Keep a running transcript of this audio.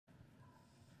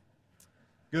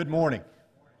Good morning.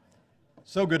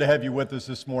 So good to have you with us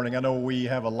this morning. I know we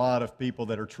have a lot of people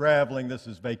that are traveling. This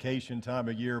is vacation time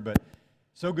of year, but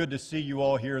so good to see you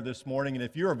all here this morning. And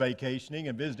if you're vacationing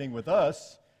and visiting with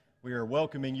us, we are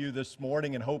welcoming you this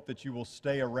morning and hope that you will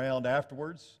stay around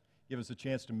afterwards, give us a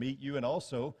chance to meet you. And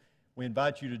also, we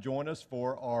invite you to join us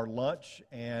for our lunch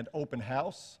and open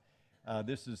house.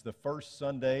 This is the first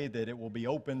Sunday that it will be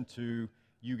open to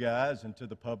you guys and to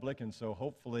the public, and so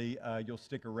hopefully you'll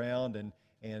stick around and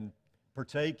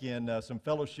partake in some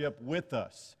fellowship with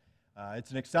us.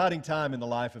 It's an exciting time in the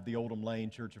life of the Oldham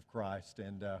Lane Church of Christ,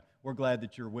 and we're glad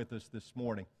that you're with us this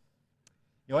morning.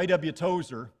 You know, A.W.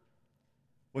 Tozer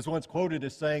was once quoted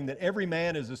as saying that every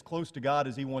man is as close to God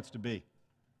as he wants to be.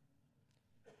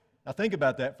 Now think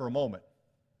about that for a moment.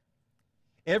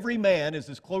 Every man is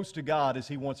as close to God as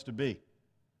he wants to be.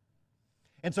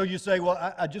 And so you say,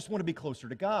 well, I just want to be closer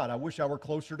to God. I wish I were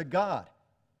closer to God.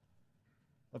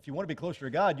 Well, if you want to be closer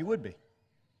to God, you would be.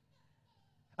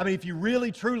 I mean, if you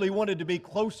really, truly wanted to be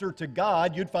closer to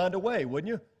God, you'd find a way, wouldn't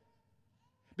you?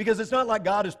 Because it's not like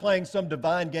God is playing some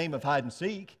divine game of hide and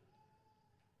seek.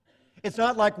 It's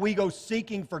not like we go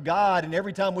seeking for God, and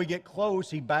every time we get close,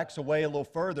 He backs away a little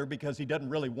further because He doesn't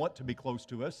really want to be close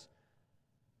to us.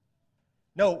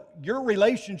 No, your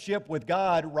relationship with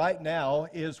God right now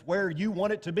is where you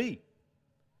want it to be.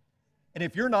 And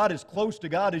if you're not as close to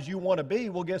God as you want to be,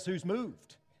 well, guess who's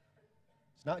moved?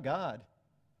 It's not God.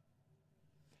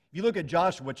 If you look at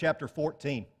Joshua chapter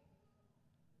 14,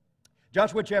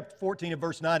 Joshua chapter 14 and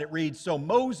verse 9, it reads, "So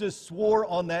Moses swore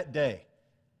on that day,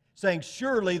 saying,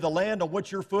 surely the land on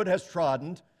which your foot has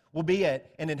trodden will be an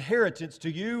inheritance to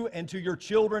you and to your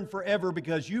children forever,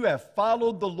 because you have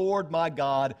followed the Lord my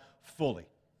God fully."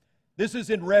 This is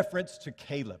in reference to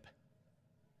Caleb.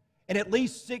 And at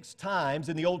least 6 times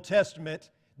in the Old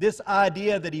Testament, this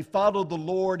idea that he followed the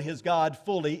Lord his God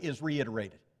fully is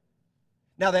reiterated.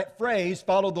 Now that phrase,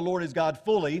 "followed the Lord his God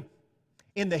fully,"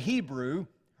 in the Hebrew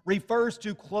refers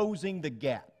to closing the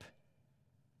gap.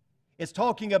 It's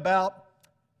talking about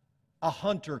a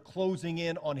hunter closing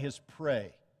in on his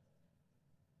prey.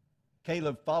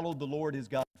 Caleb followed the Lord his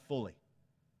God fully.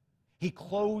 He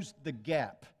closed the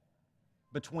gap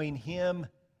between him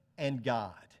and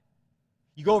God.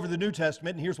 You go over the New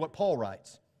Testament, and here's what Paul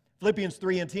writes. Philippians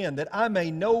 3:10, "that I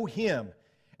may know Him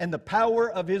and the power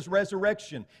of His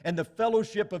resurrection and the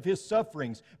fellowship of His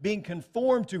sufferings, being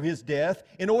conformed to His death,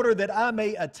 in order that I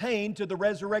may attain to the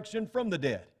resurrection from the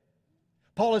dead."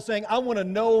 Paul is saying, I want to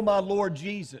know my Lord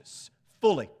Jesus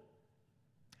fully.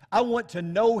 I want to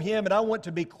know Him and I want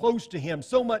to be close to Him,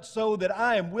 so much so that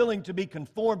I am willing to be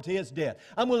conformed to His death.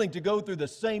 I'm willing to go through the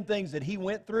same things that He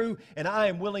went through, and I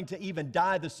am willing to even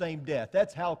die the same death.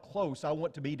 That's how close I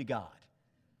want to be to God.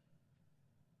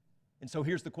 And so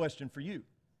here's the question for you.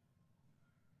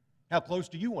 How close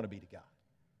do you want to be to God?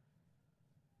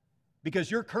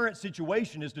 Because your current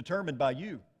situation is determined by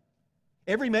you.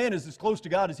 Every man is as close to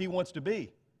God as he wants to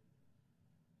be.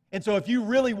 And so if you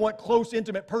really want close,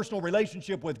 intimate, personal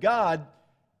relationship with God,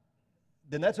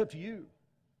 then that's up to you.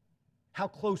 How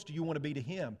close do you want to be to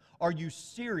Him? Are you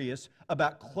serious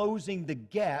about closing the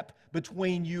gap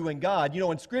between you and God? You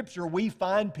know, in Scripture, we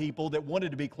find people that wanted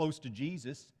to be close to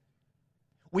Jesus.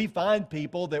 We find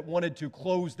people that wanted to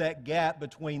close that gap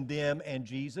between them and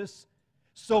Jesus.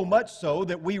 So much so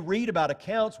that we read about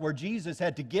accounts where Jesus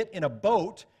had to get in a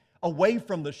boat away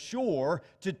from the shore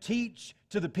to teach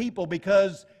to the people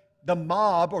because the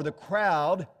mob or the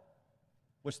crowd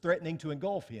was threatening to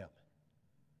engulf Him.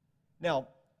 Now,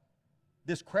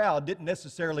 this crowd didn't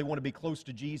necessarily want to be close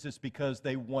to Jesus because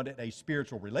they wanted a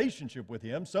spiritual relationship with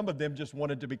Him. Some of them just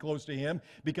wanted to be close to Him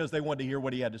because they wanted to hear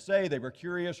what He had to say. They were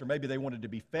curious, or maybe they wanted to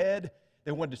be fed.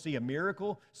 They wanted to see a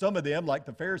miracle. Some of them, like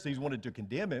the Pharisees, wanted to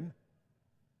condemn Him.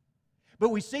 But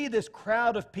we see this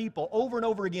crowd of people over and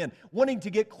over again wanting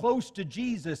to get close to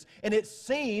Jesus, and it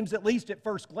seems, at least at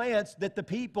first glance, that the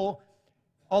people,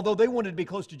 although they wanted to be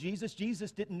close to Jesus,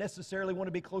 Jesus didn't necessarily want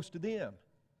to be close to them.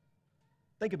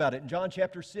 Think about it. In John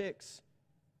chapter 6,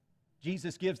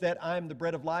 Jesus gives that "I am the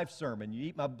bread of life" sermon. You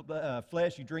eat my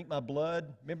flesh, you drink my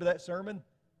blood. Remember that sermon?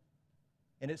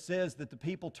 And it says that the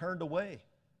people turned away.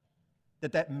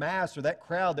 That mass or that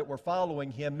crowd that were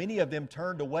following Him, many of them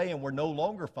turned away and were no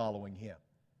longer following Him.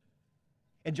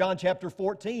 In John chapter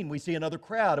 14, we see another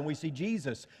crowd, and we see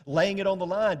Jesus laying it on the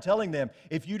line, telling them,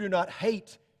 if you do not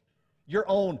hate your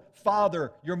own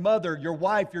father, your mother, your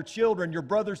wife, your children, your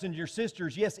brothers and your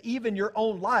sisters, yes, even your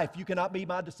own life, you cannot be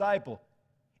my disciple.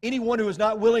 Anyone who is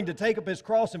not willing to take up his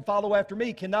cross and follow after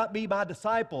me cannot be my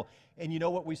disciple. And you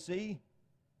know what we see?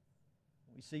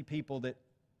 We see people that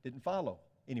didn't follow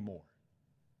anymore.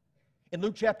 In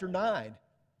Luke chapter 9,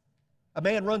 A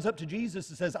man runs up to Jesus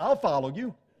and says, I'll follow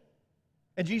you.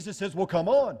 And Jesus says, well, come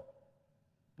on.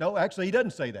 No, actually, he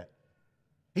doesn't say that.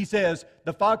 He says,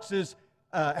 the foxes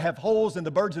have holes and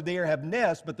the birds of the air have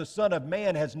nests, but the Son of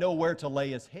Man has nowhere to lay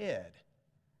his head.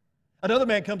 Another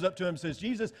man comes up to him and says,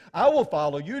 Jesus, I will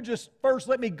follow you. Just first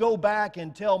let me go back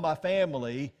and tell my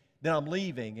family that I'm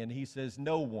leaving. And he says,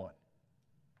 no one,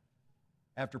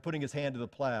 after putting his hand to the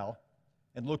plow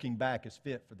and looking back, is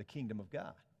fit for the kingdom of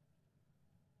God.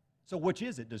 So which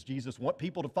is it? Does Jesus want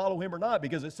people to follow him or not?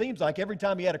 Because it seems like every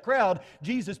time he had a crowd,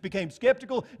 Jesus became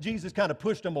skeptical. Jesus kind of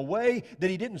pushed them away, that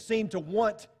he didn't seem to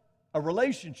want a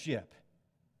relationship.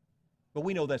 But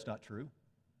we know that's not true.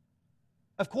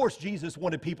 Of course, Jesus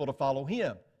wanted people to follow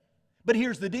him. But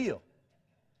here's the deal.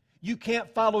 You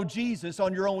can't follow Jesus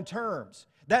on your own terms.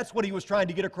 That's what he was trying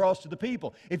to get across to the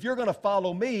people. If you're going to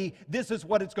follow me, this is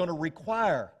what it's going to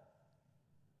require.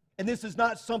 And this is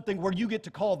not something where you get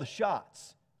to call the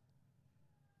shots.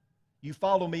 You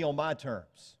follow me on my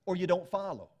terms, or you don't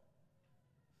follow.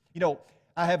 You know,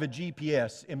 I have a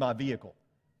GPS in my vehicle.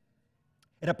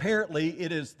 And apparently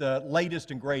it is the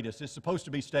latest and greatest. It's supposed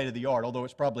to be state of the art, although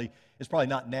it's probably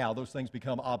not now. Those things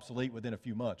become obsolete within a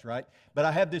few months, right? But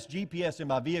I have this GPS in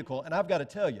my vehicle, and I've got to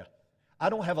tell you, I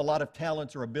don't have a lot of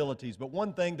talents or abilities, but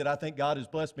one thing that I think God has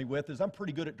blessed me with is I'm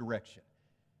pretty good at direction.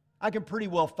 I can pretty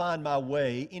well find my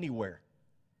way anywhere.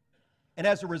 And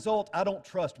as a result, I don't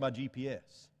trust my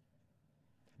GPS.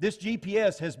 This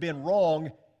GPS has been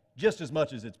wrong just as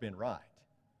much as it's been right.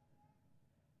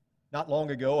 Not long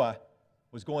ago, I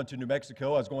was going to New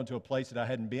Mexico. I was going to a place that I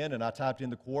hadn't been, and I typed in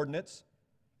the coordinates,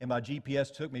 and my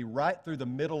GPS took me right through the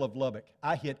middle of Lubbock.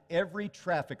 I hit every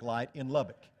traffic light in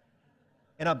Lubbock.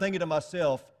 And I'm thinking to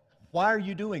myself, why are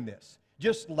you doing this?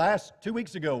 Just 2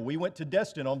 weeks ago, we went to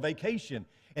Destin on vacation,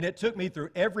 and it took me through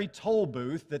every toll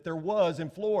booth that there was in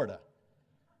Florida.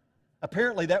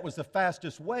 Apparently, that was the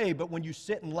fastest way, but when you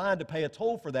sit in line to pay a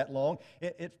toll for that long,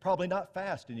 it's probably not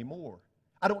fast anymore.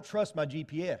 I don't trust my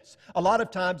GPS. A lot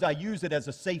of times, I use it as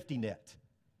a safety net.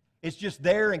 It's just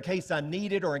there in case I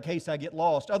need it or in case I get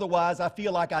lost. Otherwise, I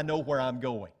feel like I know where I'm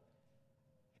going.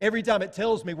 Every time it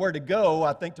tells me where to go,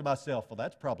 I think to myself, well,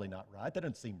 that's probably not right. That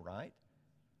doesn't seem right.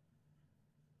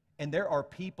 And there are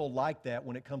people like that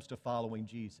when it comes to following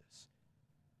Jesus.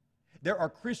 There are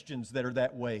Christians that are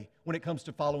that way when it comes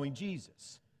to following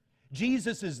Jesus.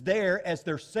 Jesus is there as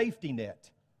their safety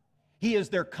net. He is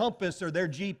their compass or their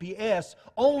GPS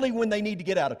only when they need to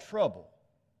get out of trouble.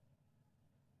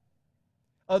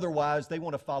 Otherwise, they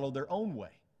want to follow their own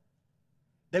way.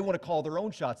 They want to call their own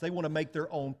shots. They want to make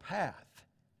their own path.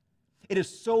 It is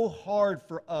so hard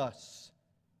for us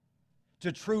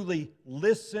to truly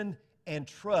listen and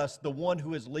trust the one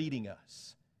who is leading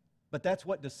us. But that's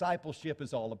what discipleship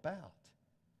is all about.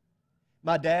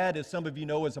 My dad, as some of you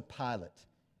know, is a pilot.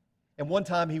 And one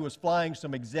time he was flying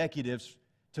some executives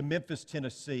to Memphis,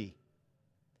 Tennessee.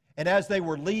 And as they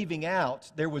were leaving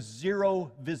out, there was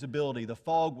zero visibility. The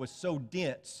fog was so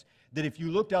dense that if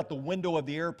you looked out the window of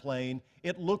the airplane,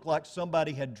 it looked like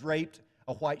somebody had draped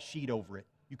a white sheet over it.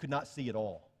 You could not see at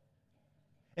all.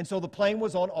 And so the plane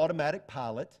was on automatic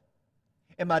pilot.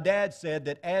 And my dad said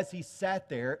that as he sat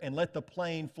there and let the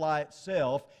plane fly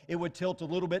itself, it would tilt a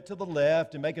little bit to the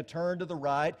left and make a turn to the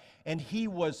right. And he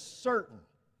was certain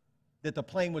that the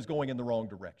plane was going in the wrong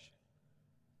direction.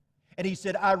 And he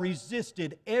said, I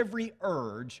resisted every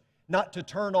urge not to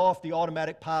turn off the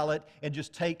automatic pilot and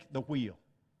just take the wheel.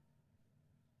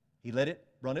 He let it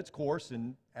run its course,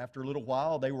 and after a little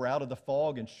while, they were out of the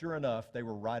fog, and sure enough, they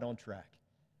were right on track.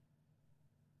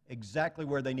 Exactly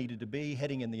where they needed to be,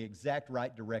 heading in the exact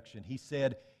right direction. He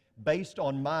said, based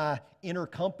on my inner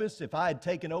compass, if I had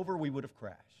taken over, we would have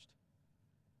crashed.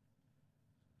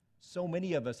 So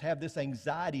many of us have this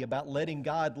anxiety about letting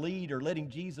God lead or letting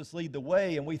Jesus lead the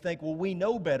way, and we think, well, we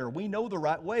know better. We know the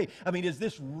right way. I mean, is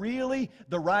this really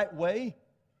the right way?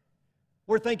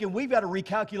 We're thinking we've got to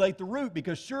recalculate the route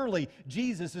because surely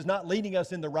Jesus is not leading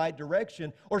us in the right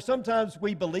direction. Or sometimes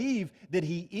we believe that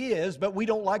He is, but we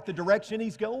don't like the direction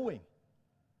He's going.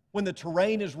 When the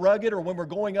terrain is rugged or when we're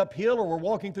going uphill or we're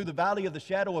walking through the valley of the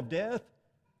shadow of death,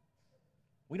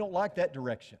 we don't like that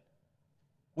direction.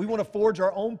 We want to forge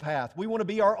our own path. We want to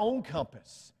be our own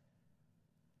compass.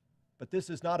 But this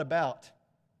is not about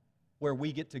where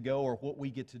we get to go or what we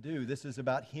get to do. This is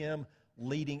about Him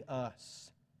leading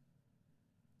us.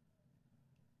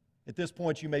 At this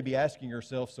point, you may be asking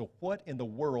yourself, so what in the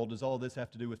world does all this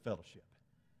have to do with fellowship?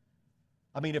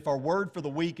 I mean, if our word for the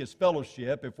week is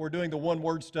fellowship, if we're doing the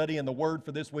one-word study and the word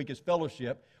for this week is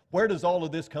fellowship, where does all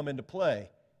of this come into play?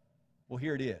 Well,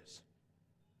 here it is.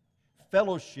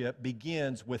 Fellowship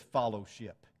begins with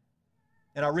fellowship.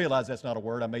 And I realize that's not a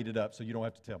word. I made it up, so you don't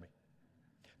have to tell me.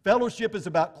 Fellowship is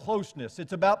about closeness.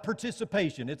 It's about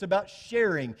participation. It's about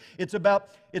sharing. It's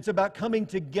about coming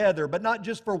together, but not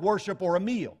just for worship or a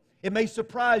meal. It may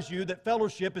surprise you that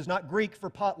fellowship is not Greek for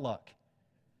potluck.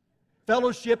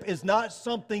 Fellowship is not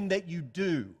something that you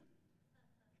do.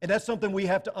 And that's something we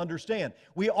have to understand.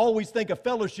 We always think of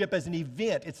fellowship as an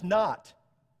event. It's not.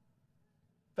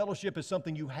 Fellowship is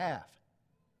something you have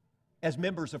as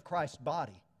members of Christ's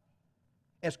body.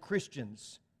 As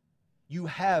Christians, you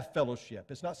have fellowship.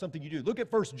 It's not something you do. Look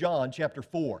at 1 John chapter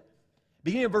 4.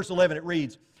 Beginning in verse 11, it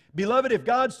reads, "Beloved, if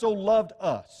God so loved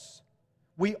us,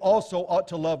 we also ought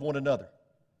to love one another.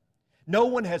 No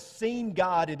one has seen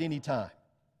God at any time.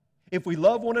 If we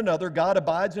love one another, God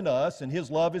abides in us, and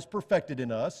His love is perfected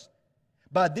in us.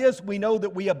 By this we know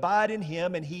that we abide in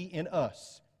Him and He in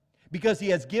us, because He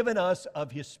has given us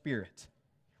of His Spirit.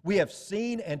 We have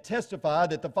seen and testified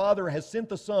that the Father has sent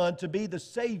the Son to be the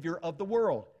Savior of the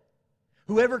world.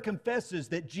 Whoever confesses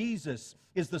that Jesus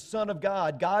is the Son of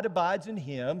God, God abides in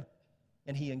Him,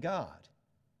 and He in God.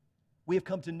 We have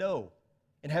come to know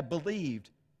and have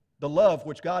believed the love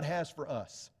which God has for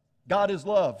us. God is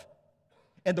love.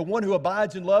 And the one who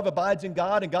abides in love abides in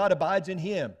God, and God abides in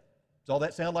him." Does all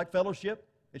that sound like fellowship?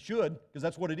 It should, because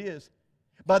that's what it is.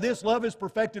 "By this love is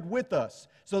perfected with us,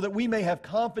 so that we may have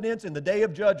confidence in the day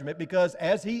of judgment, because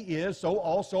as He is, so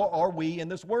also are we in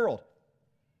this world.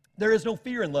 There is no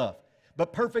fear in love,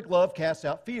 but perfect love casts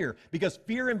out fear, because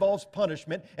fear involves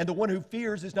punishment, and the one who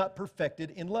fears is not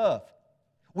perfected in love.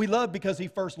 We love because He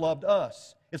first loved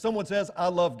us. If someone says, 'I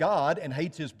love God,' and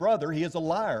hates his brother, he is a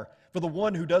liar. For the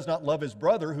one who does not love his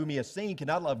brother whom he has seen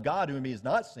cannot love God whom he has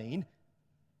not seen.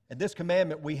 And this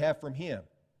commandment we have from Him,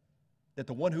 that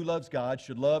the one who loves God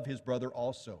should love his brother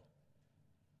also."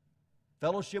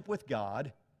 Fellowship with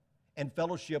God and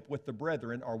fellowship with the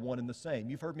brethren are one and the same.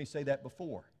 You've heard me say that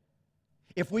before.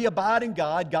 If we abide in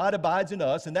God, God abides in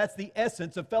us, and that's the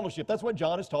essence of fellowship. That's what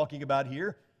John is talking about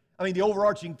here. I mean, the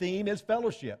overarching theme is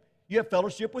fellowship. You have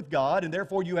fellowship with God, and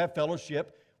therefore you have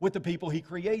fellowship with the people He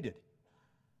created.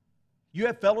 You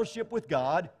have fellowship with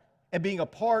God, and being a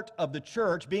part of the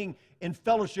church, being in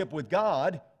fellowship with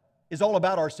God, is all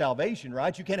about our salvation,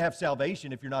 right? You can't have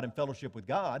salvation if you're not in fellowship with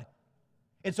God.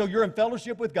 And so you're in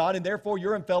fellowship with God, and therefore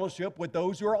you're in fellowship with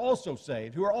those who are also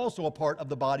saved, who are also a part of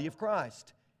the body of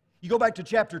Christ. You go back to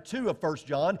chapter 2 of 1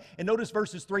 John, and notice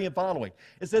verses 3 and following.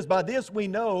 It says, "By this we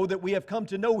know that we have come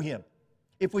to know Him,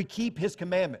 if we keep His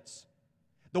commandments.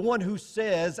 The one who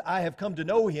says, 'I have come to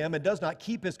know Him,' and does not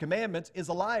keep His commandments is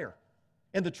a liar,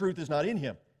 and the truth is not in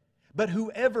him. But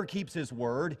whoever keeps His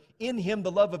word, in him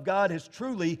the love of God has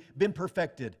truly been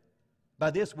perfected. By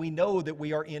this we know that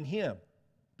we are in Him.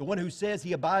 The one who says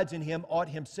he abides in Him ought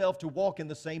himself to walk in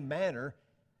the same manner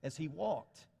as He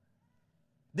walked."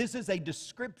 This is a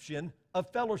description of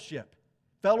fellowship.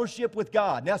 Fellowship with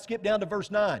God. Now skip down to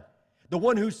verse 9. "The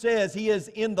one who says he is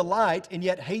in the light and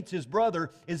yet hates his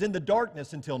brother is in the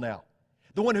darkness until now.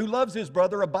 The one who loves his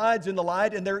brother abides in the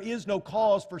light, and there is no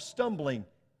cause for stumbling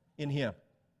in him.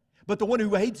 But the one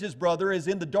who hates his brother is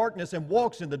in the darkness and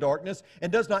walks in the darkness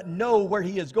and does not know where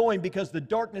he is going, because the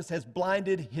darkness has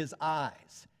blinded his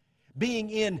eyes." Being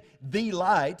in the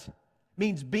light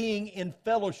means being in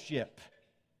fellowship.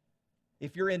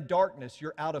 If you're in darkness,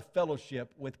 you're out of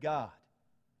fellowship with God.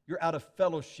 You're out of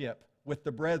fellowship with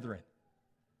the brethren.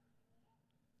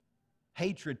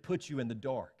 Hatred puts you in the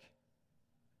dark.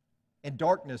 And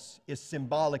darkness is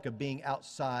symbolic of being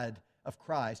outside of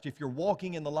Christ. If you're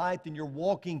walking in the light, then you're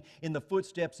walking in the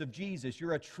footsteps of Jesus.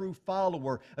 You're a true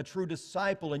follower, a true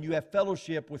disciple, and you have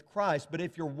fellowship with Christ. But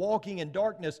if you're walking in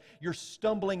darkness, you're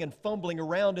stumbling and fumbling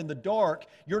around in the dark.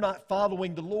 You're not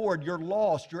following the Lord. You're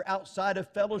lost. You're outside of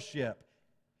fellowship.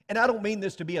 And I don't mean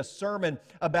this to be a sermon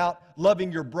about loving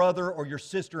your brother or your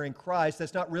sister in Christ.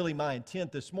 That's not really my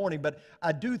intent this morning. But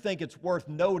I do think it's worth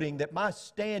noting that my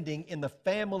standing in the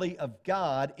family of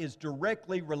God is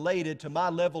directly related to my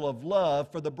level of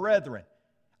love for the brethren.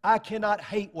 I cannot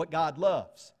hate what God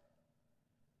loves.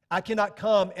 I cannot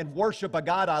come and worship a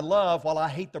God I love while I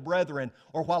hate the brethren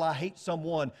or while I hate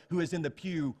someone who is in the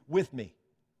pew with me.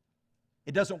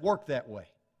 It doesn't work that way.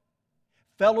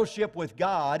 Fellowship with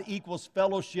God equals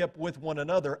fellowship with one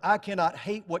another. I cannot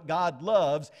hate what God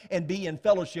loves and be in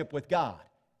fellowship with God.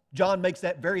 John makes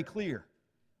that very clear.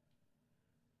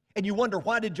 And you wonder,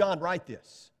 why did John write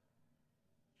this?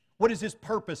 What is his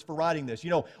purpose for writing this? You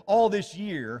know, all this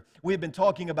year, we have been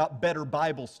talking about better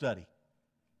Bible study.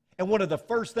 And one of the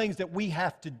first things that we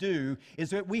have to do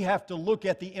is that we have to look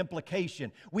at the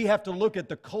implication. We have to look at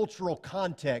the cultural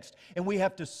context, and we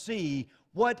have to see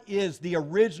what is the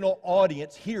original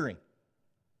audience hearing.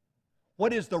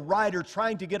 What is the writer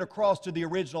trying to get across to the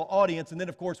original audience? And then,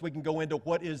 of course, we can go into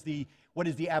what is the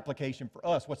application for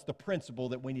us? What's the principle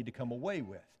that we need to come away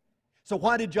with? So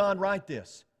why did John write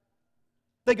this?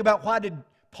 Think about, why did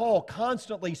Paul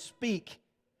constantly speak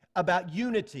about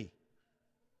unity?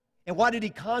 And why did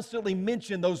he constantly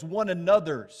mention those one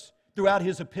another's throughout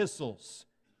his epistles?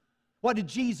 Why did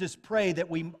Jesus pray that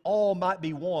we all might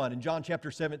be one in John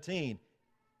chapter 17?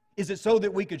 Is it so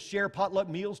that we could share potluck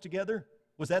meals together?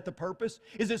 Was that the purpose?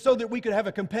 Is it so that we could have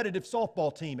a competitive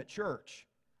softball team at church?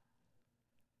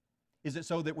 Is it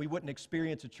so that we wouldn't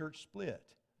experience a church split?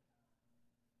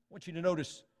 I want you to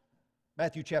notice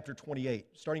Matthew chapter 28,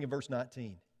 starting in verse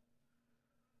 19.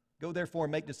 Go therefore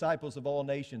and make disciples of all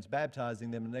nations, baptizing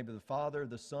them in the name of the Father,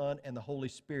 the Son, and the Holy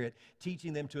Spirit,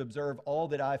 teaching them to observe all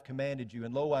that I have commanded you.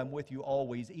 And lo, I am with you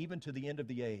always, even to the end of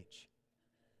the age.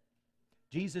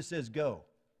 Jesus says, go.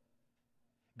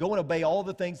 Go and obey all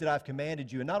the things that I've commanded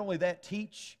you. And not only that,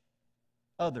 teach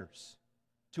others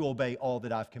to obey all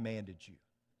that I've commanded you.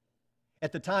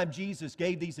 At the time Jesus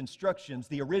gave these instructions,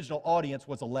 the original audience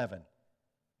was 11.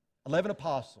 11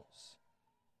 apostles.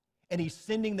 And He's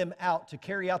sending them out to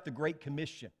carry out the Great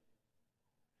Commission.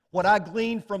 What I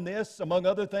glean from this, among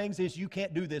other things, is you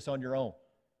can't do this on your own.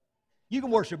 You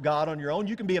can worship God on your own.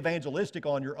 You can be evangelistic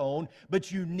on your own. But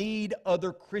you need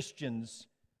other Christians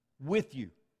with you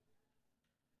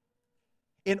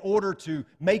in order to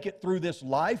make it through this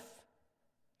life,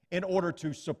 in order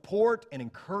to support and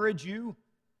encourage you,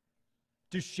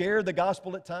 to share the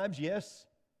gospel at times, yes.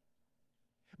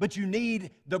 But you need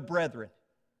the brethren.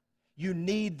 You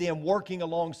need them working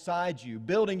alongside you,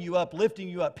 building you up, lifting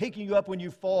you up, picking you up when you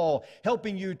fall,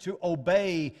 helping you to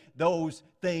obey those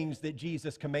things that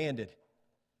Jesus commanded.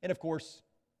 And of course,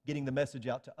 getting the message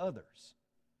out to others.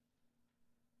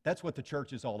 That's what the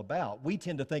church is all about. We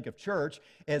tend to think of church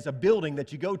as a building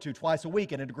that you go to twice a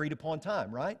week at an agreed upon time,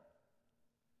 right?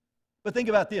 But think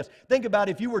about this. Think about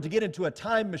if you were to get into a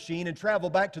time machine and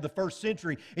travel back to the first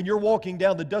century, and you're walking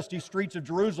down the dusty streets of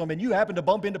Jerusalem, and you happen to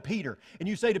bump into Peter, and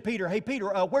you say to Peter, hey, Peter,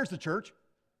 where's the church?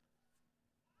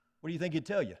 What do you think he'd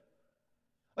tell you?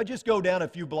 Well, just go down a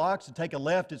few blocks and take a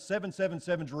left at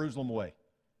 777 Jerusalem Way.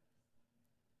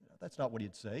 That's not what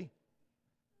he'd say.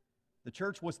 The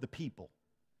church was the people.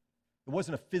 It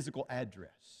wasn't a physical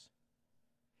address.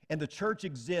 And the church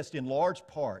exists in large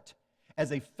part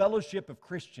as a fellowship of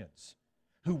Christians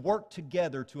who work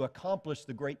together to accomplish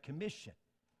the Great Commission.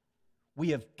 We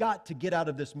have got to get out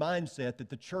of this mindset that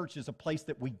the church is a place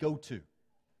that we go to.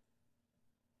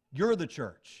 You're the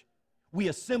church. We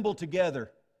assemble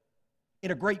together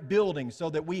in a great building so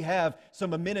that we have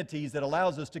some amenities that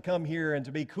allows us to come here and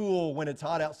to be cool when it's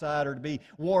hot outside, or to be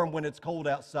warm when it's cold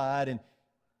outside, and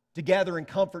to gather in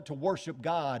comfort to worship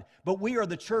God. But we are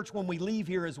the church when we leave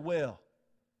here as well.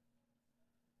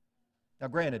 Now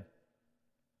granted,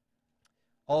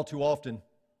 all too often,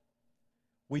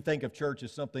 we think of church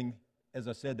as something, as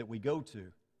I said, that we go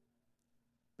to.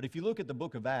 But if you look at the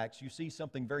book of Acts, you see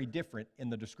something very different in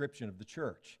the description of the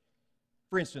church.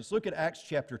 For instance, look at Acts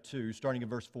chapter 2, starting in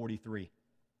verse 43.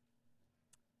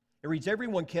 It reads,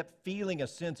 everyone kept feeling a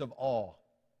sense of awe,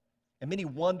 and many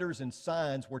wonders and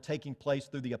signs were taking place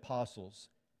through the apostles.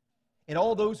 And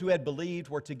all those who had believed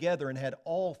were together and had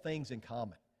all things in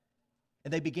common.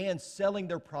 And they began selling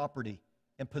their property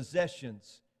and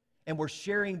possessions and were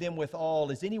sharing them with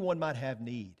all as anyone might have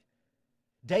need.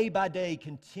 Day by day,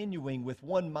 continuing with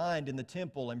one mind in the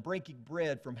temple and breaking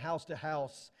bread from house to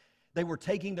house, they were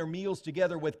taking their meals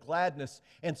together with gladness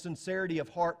and sincerity of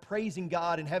heart, praising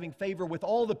God and having favor with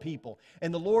all the people.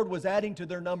 And the Lord was adding to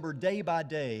their number day by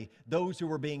day those who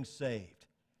were being saved.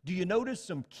 Do you notice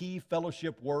some key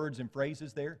fellowship words and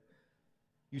phrases there?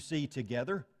 You see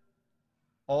together,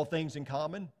 all things in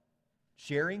common,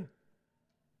 sharing,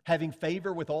 having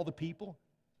favor with all the people.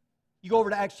 You go over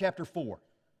to Acts chapter 4.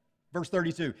 Verse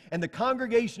 32, and the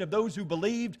congregation of those who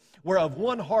believed were of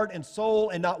one heart and soul,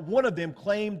 and not one of them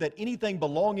claimed that anything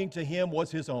belonging to him was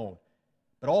his own,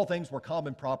 but all things were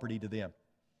common property to them.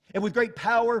 And with great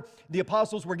power, the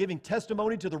apostles were giving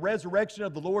testimony to the resurrection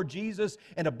of the Lord Jesus,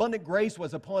 and abundant grace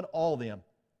was upon all them.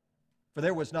 For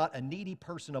there was not a needy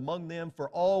person among them, for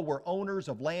all were owners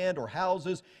of land or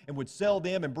houses, and would sell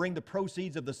them and bring the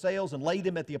proceeds of the sales and lay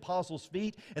them at the apostles'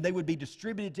 feet, and they would be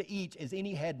distributed to each as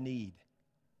any had need.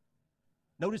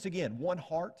 Notice again, one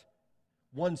heart,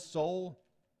 one soul.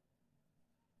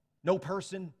 No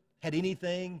person had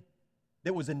anything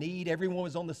that was a need. Everyone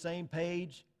was on the same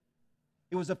page.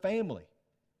 It was a family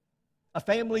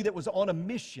that was on a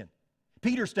mission.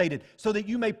 Peter stated, so that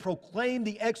you may proclaim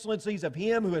the excellencies of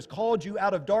him who has called you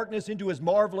out of darkness into his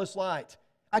marvelous light.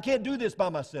 I can't do this by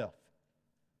myself.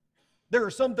 There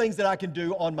are some things that I can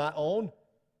do on my own,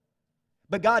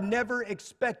 but God never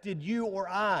expected you or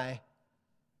I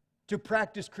to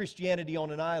practice Christianity on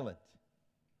an island.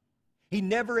 He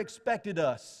never expected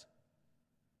us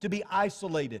to be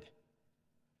isolated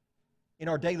in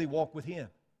our daily walk with Him.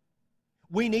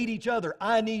 We need each other.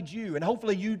 I need you. And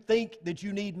hopefully you think that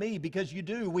you need me, because you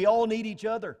do. We all need each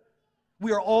other.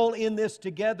 We are all in this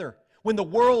together. When the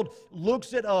world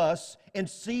looks at us and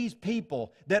sees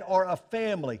people that are a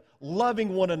family,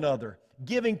 loving one another,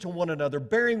 giving to one another,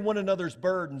 bearing one another's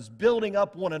burdens, building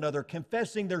up one another,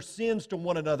 confessing their sins to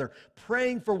one another,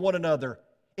 praying for one another,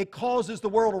 it causes the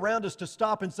world around us to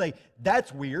stop and say,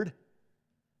 that's weird.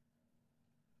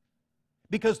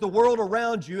 Because the world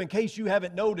around you, in case you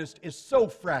haven't noticed, is so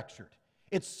fractured.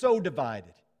 It's so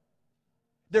divided.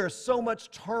 There is so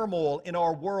much turmoil in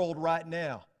our world right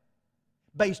now,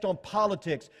 based on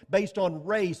politics, based on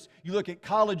race. You look at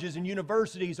colleges and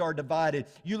universities are divided.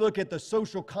 You look at the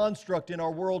social construct in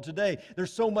our world today.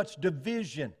 There's so much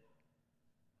division.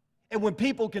 And when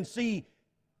people can see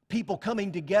people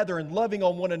coming together and loving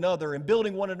on one another and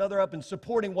building one another up and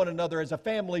supporting one another as a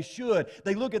family should,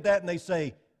 they look at that and they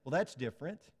say, well, that's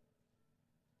different.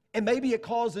 And maybe it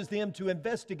causes them to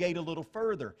investigate a little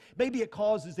further. Maybe it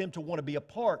causes them to want to be a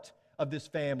part of this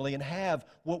family and have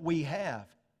what we have.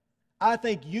 I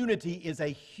think unity is a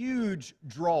huge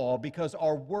draw because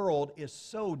our world is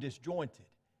so disjointed.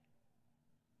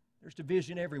 There's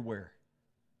division everywhere.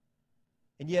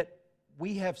 And yet,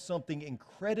 we have something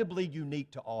incredibly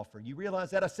unique to offer. You realize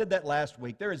that? I said that last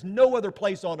week. There is no other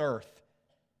place on earth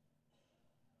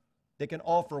that can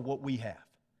offer what we have.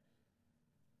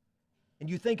 And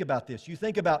you think about this. You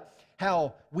think about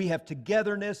how we have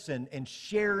togetherness and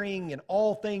sharing and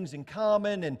all things in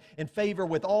common and favor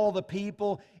with all the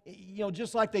people. You know,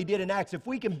 just like they did in Acts. If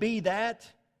we can be that,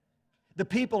 the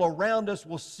people around us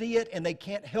will see it and they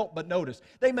can't help but notice.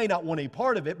 They may not want any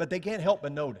part of it, but they can't help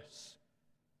but notice.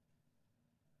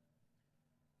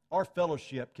 Our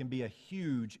fellowship can be a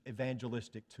huge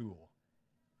evangelistic tool.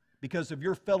 Because of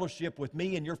your fellowship with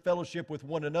me and your fellowship with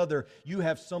one another, you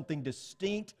have something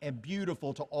distinct and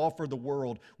beautiful to offer the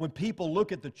world. When people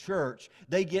look at the church,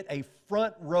 they get a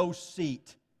front row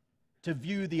seat to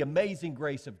view the amazing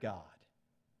grace of God.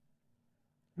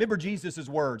 Remember Jesus'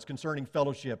 words concerning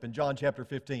fellowship in John chapter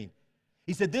 15.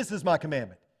 He said, "This is my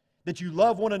commandment, that you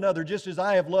love one another just as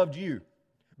I have loved you.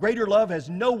 Greater love has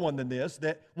no one than this,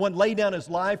 that one lay down his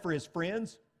life for his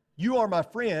friends. You are my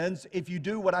friends if you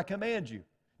do what I command you.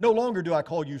 No longer do I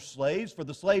call you slaves, for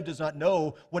the slave does not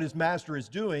know what his master is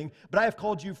doing, but I have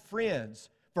called you friends.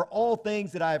 For all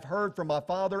things that I have heard from my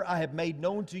Father I have made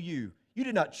known to you. You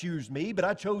did not choose me, but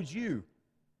I chose you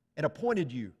and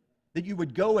appointed you, that you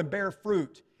would go and bear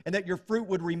fruit, and that your fruit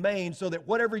would remain, so that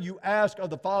whatever you ask of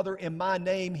the Father in my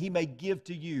name, He may give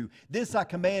to you. This I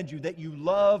command you, that you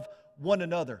love one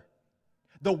another."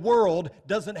 The world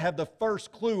doesn't have the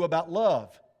first clue about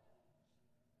love.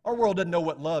 Our world doesn't know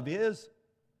what love is.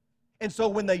 And so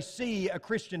when they see a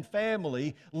Christian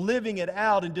family living it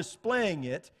out and displaying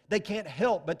it, they can't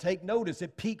help but take notice.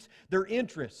 It piques their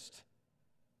interest.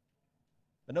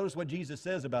 But notice what Jesus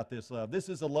says about this love. This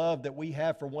is a love that we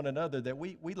have for one another, that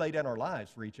we lay down our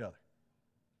lives for each other.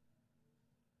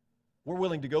 We're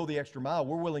willing to go the extra mile.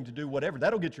 We're willing to do whatever.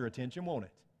 That'll get your attention, won't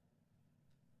it?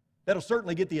 That'll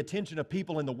certainly get the attention of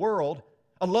people in the world.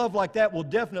 A love like that will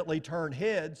definitely turn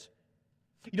heads.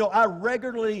 You know, I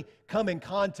regularly come in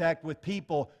contact with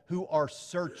people who are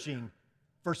searching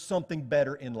for something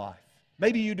better in life.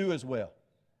 Maybe you do as well.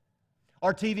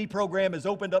 Our TV program has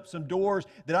opened up some doors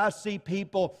that I see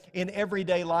people in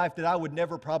everyday life that I would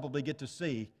never probably get to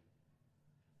see.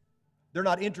 They're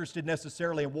not interested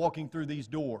necessarily in walking through these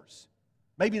doors.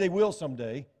 Maybe they will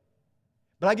someday.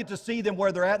 But I get to see them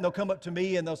where they're at, and they'll come up to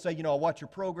me and they'll say, you know, I watch your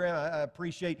program. I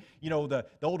appreciate, you know, the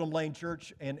Oldham Lane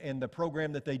Church and the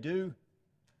program that they do.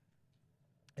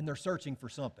 And they're searching for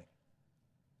something.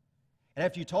 And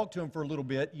after you talk to them for a little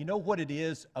bit, you know what it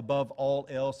is above all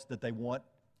else that they want?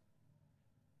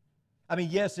 I mean,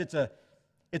 yes, it's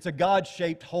a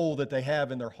God-shaped hole that they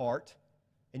have in their heart,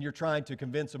 and you're trying to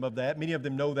convince them of that. Many of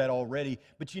them know that already.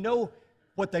 But you know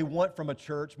what they want from a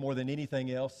church more than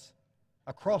anything else?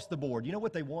 Across the board, you know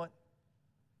what they want?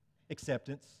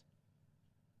 Acceptance.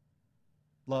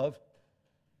 Love.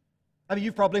 I mean,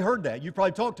 you've probably heard that. You've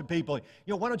probably talked to people, you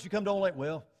know, why don't you come to Oldham Lane?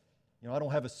 Well, you know, I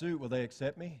don't have a suit. Will they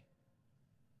accept me?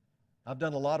 I've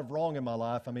done a lot of wrong in my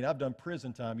life. I mean, I've done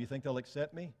prison time. You think they'll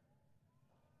accept me?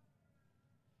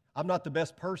 I'm not the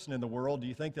best person in the world. Do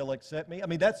you think they'll accept me? I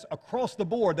mean, that's across the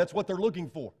board. That's what they're looking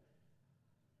for.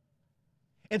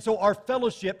 And so our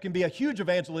fellowship can be a huge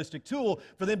evangelistic tool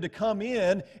for them to come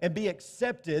in and be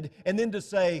accepted and then to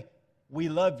say, we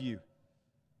love you.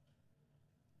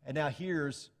 And now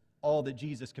here's all that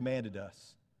Jesus commanded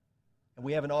us. And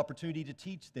we have an opportunity to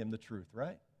teach them the truth,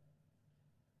 right?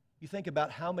 You think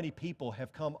about how many people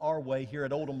have come our way here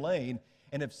at Oldham Lane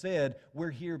and have said, we're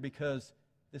here because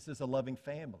this is a loving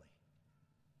family.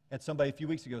 And somebody a few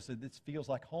weeks ago said, this feels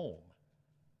like home.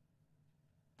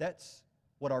 That's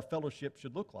what our fellowship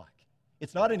should look like.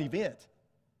 It's not an event.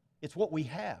 It's what we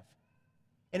have.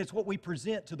 And it's what we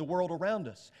present to the world around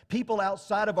us. People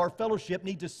outside of our fellowship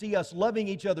need to see us loving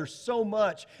each other so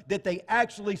much that they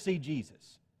actually see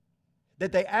Jesus.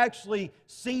 That they actually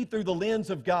see through the lens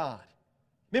of God.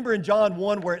 Remember in John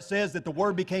 1 where it says that the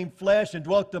Word became flesh and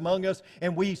dwelt among us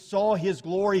and we saw His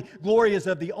glory. Glory is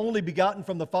of the only begotten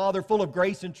from the Father, full of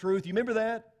grace and truth. You remember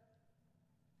that?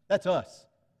 That's us.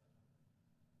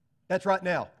 That's right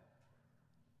now.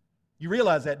 You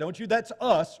realize that, don't you? That's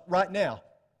us right now.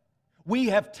 We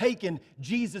have taken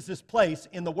Jesus' place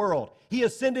in the world. He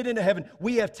ascended into heaven.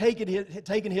 We have taken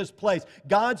His place.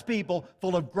 God's people,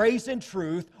 full of grace and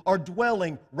truth, are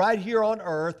dwelling right here on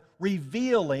earth,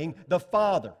 revealing the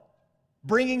Father,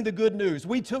 bringing the good news.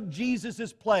 We took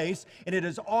Jesus' place, and it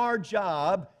is our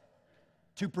job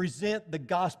to present the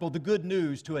gospel, the good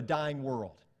news, to a dying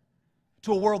world,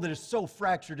 to a world that is so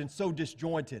fractured and so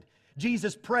disjointed.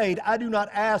 Jesus prayed, I do not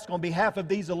ask on behalf of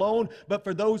these alone, but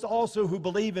for those also who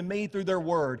believe in me through their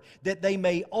word, that they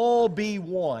may all be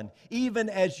one, even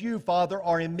as you, Father,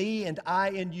 are in me and I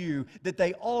in you, that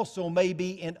they also may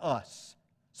be in us,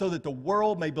 so that the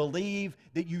world may believe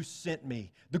that you sent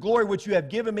me. The glory which you have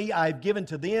given me, I have given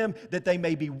to them, that they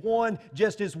may be one,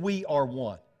 just as we are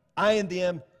one. I and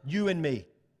them, you and me.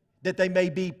 That they may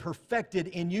be perfected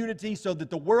in unity, so that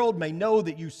the world may know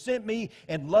that you sent me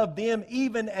and loved them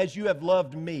even as you have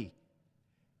loved me.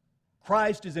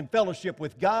 Christ is in fellowship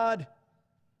with God.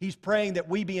 He's praying that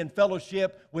we be in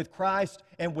fellowship with Christ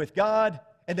and with God,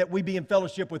 and that we be in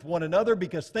fellowship with one another,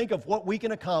 because think of what we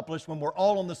can accomplish when we're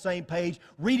all on the same page,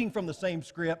 reading from the same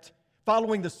script,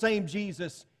 following the same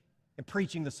Jesus, and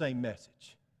preaching the same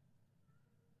message.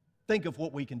 Think of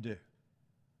what we can do.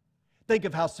 Think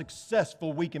of how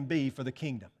successful we can be for the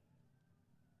kingdom.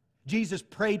 Jesus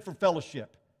prayed for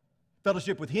fellowship.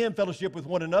 Fellowship with Him, fellowship with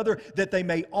one another, that they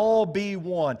may all be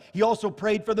one. He also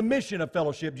prayed for the mission of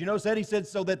fellowship. Do you notice that? He said,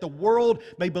 so that the world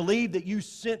may believe that you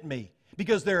sent me.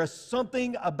 Because there is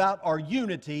something about our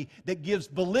unity that gives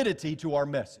validity to our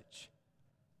message.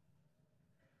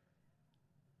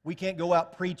 We can't go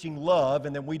out preaching love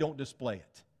and then we don't display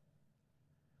it.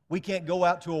 We can't go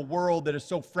out to a world that is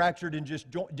so fractured and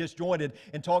disjointed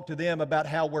and talk to them about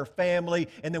how we're family,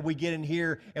 and then we get in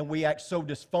here and we act so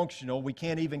dysfunctional. We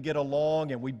can't even get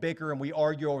along, and we bicker and we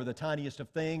argue over the tiniest of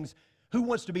things. Who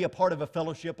wants to be a part of a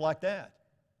fellowship like that?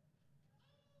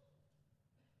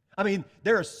 I mean,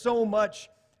 there is so much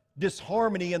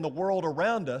disharmony in the world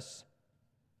around us.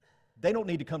 They don't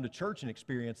need to come to church and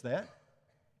experience that.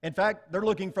 In fact, they're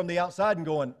looking from the outside and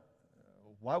going,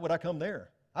 why would I come there?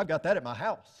 I've got that at my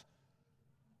house.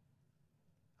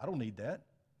 I don't need that.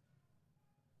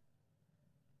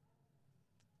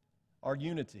 Our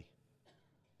unity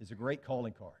is a great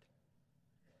calling card.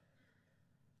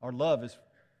 Our love is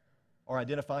our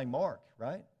identifying mark,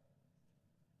 right?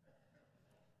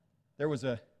 There was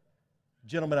a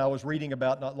gentleman I was reading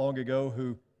about not long ago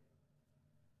who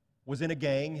was in a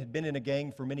gang, had been in a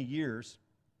gang for many years,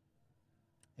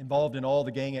 involved in all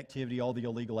the gang activity, all the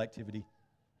illegal activity.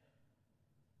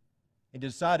 He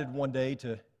decided one day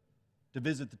to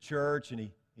visit the church,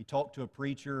 and he talked to a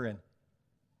preacher, and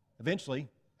eventually,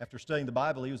 after studying the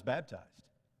Bible, he was baptized.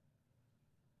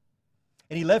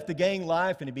 And he left the gang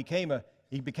life, and he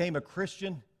became a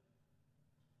Christian.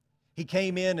 He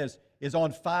came in as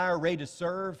on fire, ready to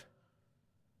serve.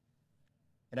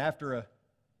 And after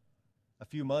a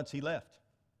few months, he left.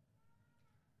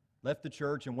 Left the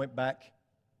church and went back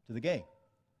to the gang.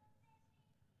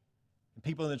 And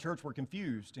people in the church were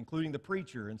confused, including the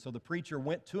preacher. And so the preacher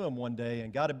went to him one day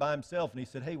and got him by himself, and he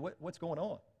said, hey, what's going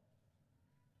on?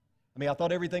 I mean, I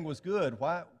thought everything was good.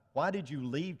 Why did you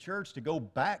leave church to go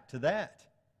back to that?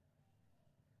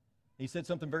 He said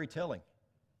something very telling.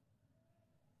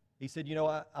 He said, you know,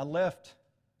 I left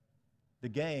the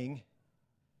gang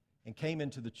and came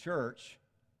into the church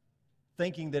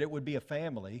thinking that it would be a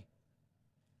family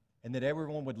and that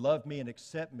everyone would love me and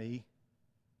accept me,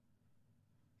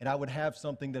 and I would have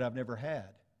something that I've never had.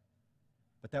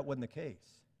 But that wasn't the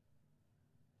case.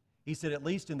 He said, at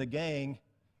least in the gang,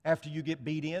 after you get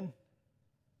beat in,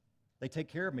 they take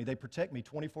care of me. They protect me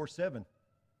 24/7.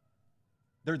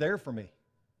 They're there for me.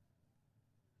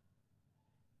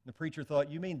 The preacher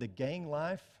thought, you mean the gang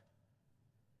life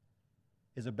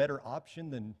is a better option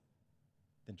than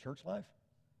church life?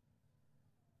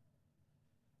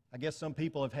 I guess some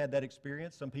people have had that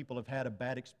experience. Some people have had a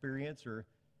bad experience or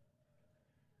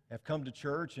have come to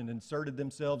church and inserted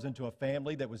themselves into a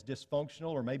family that was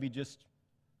dysfunctional or maybe just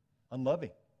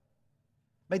unloving.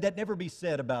 May that never be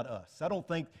said about us. I don't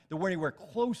think that we're anywhere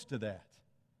close to that.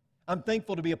 I'm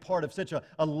thankful to be a part of such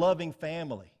a loving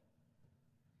family.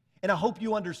 And I hope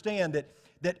you understand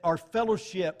that our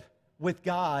fellowship with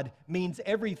God means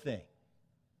everything.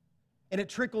 And it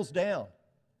trickles down.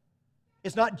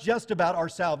 It's not just about our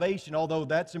salvation, although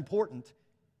that's important.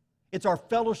 It's our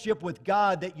fellowship with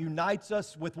God that unites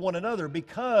us with one another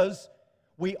because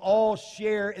we all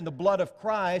share in the blood of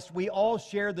Christ. We all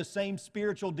share the same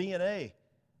spiritual DNA.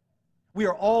 We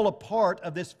are all a part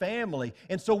of this family,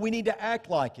 and so we need to act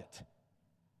like it.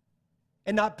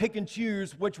 And not pick and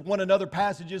choose which one another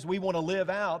passages we want to live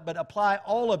out, but apply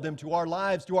all of them to our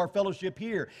lives, to our fellowship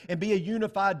here, and be a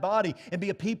unified body, and be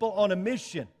a people on a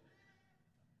mission.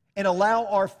 And allow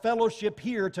our fellowship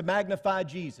here to magnify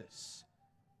Jesus.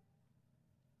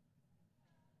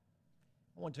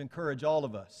 I want to encourage all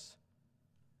of us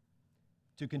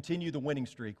to continue the winning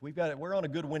streak. We're on a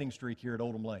good winning streak here at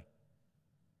Oldham Lane.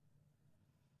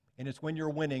 And it's when you're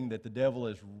winning that the devil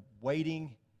is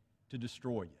waiting to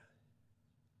destroy you.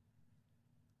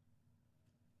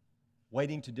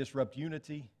 Waiting to disrupt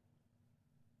unity.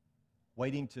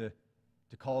 Waiting to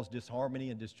cause disharmony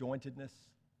and disjointedness.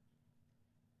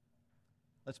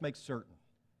 Let's make certain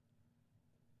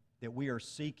that we are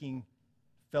seeking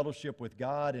fellowship with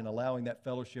God and allowing that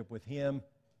fellowship with Him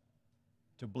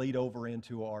to bleed over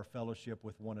into our fellowship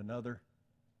with one another.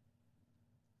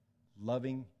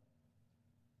 Loving,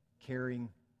 caring,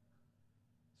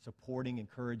 supporting,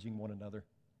 encouraging one another.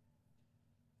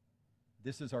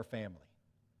 This is our family.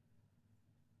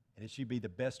 And it should be the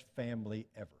best family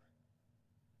ever.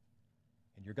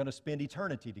 And you're going to spend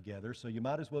eternity together, so you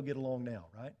might as well get along now,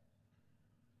 right?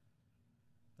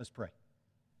 Let's pray.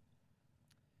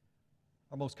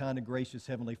 Our most kind and gracious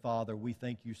Heavenly Father, we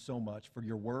thank you so much for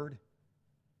your word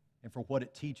and for what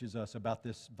it teaches us about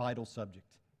this vital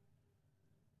subject.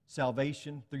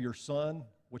 Salvation through your Son,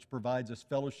 which provides us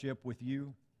fellowship with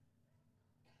you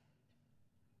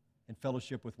and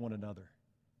fellowship with one another.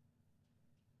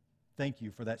 Thank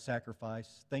you for that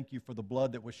sacrifice. Thank you for the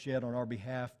blood that was shed on our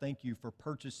behalf. Thank you for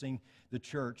purchasing the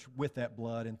church with that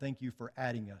blood, and thank you for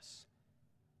adding us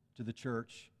to the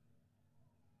church.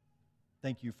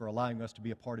 Thank you for allowing us to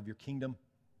be a part of your kingdom.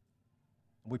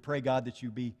 And we pray, God, that you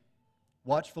be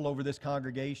watchful over this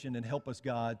congregation and help us,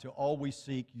 God, to always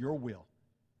seek your will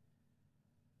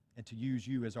and to use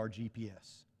you as our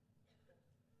GPS.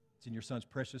 It's in your Son's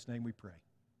precious name we pray.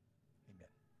 Amen.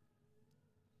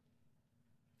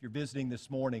 If you're visiting this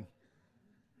morning,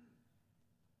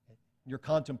 you're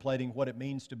contemplating what it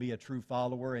means to be a true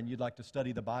follower and you'd like to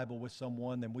study the Bible with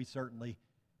someone, then we certainly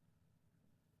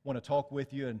want to talk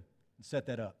with you and set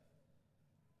that up.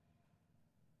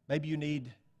 Maybe you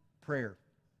need prayer.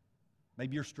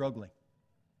 Maybe you're struggling.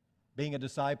 Being a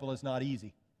disciple is not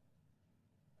easy.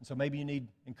 And so maybe you need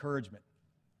encouragement.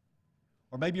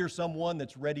 Or maybe you're someone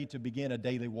that's ready to begin a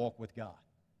daily walk with God.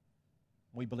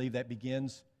 We believe that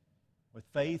begins with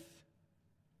faith,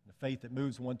 the faith that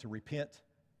moves one to repent,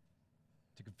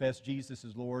 to confess Jesus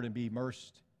as Lord, and be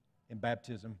immersed in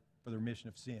baptism for the remission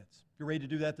of sins. If you're ready to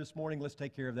do that this morning, let's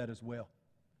take care of that as well.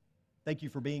 Thank you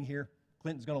for being here.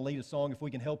 Clinton's going to lead a song. If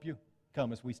we can help you,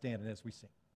 come as we stand and as we sing.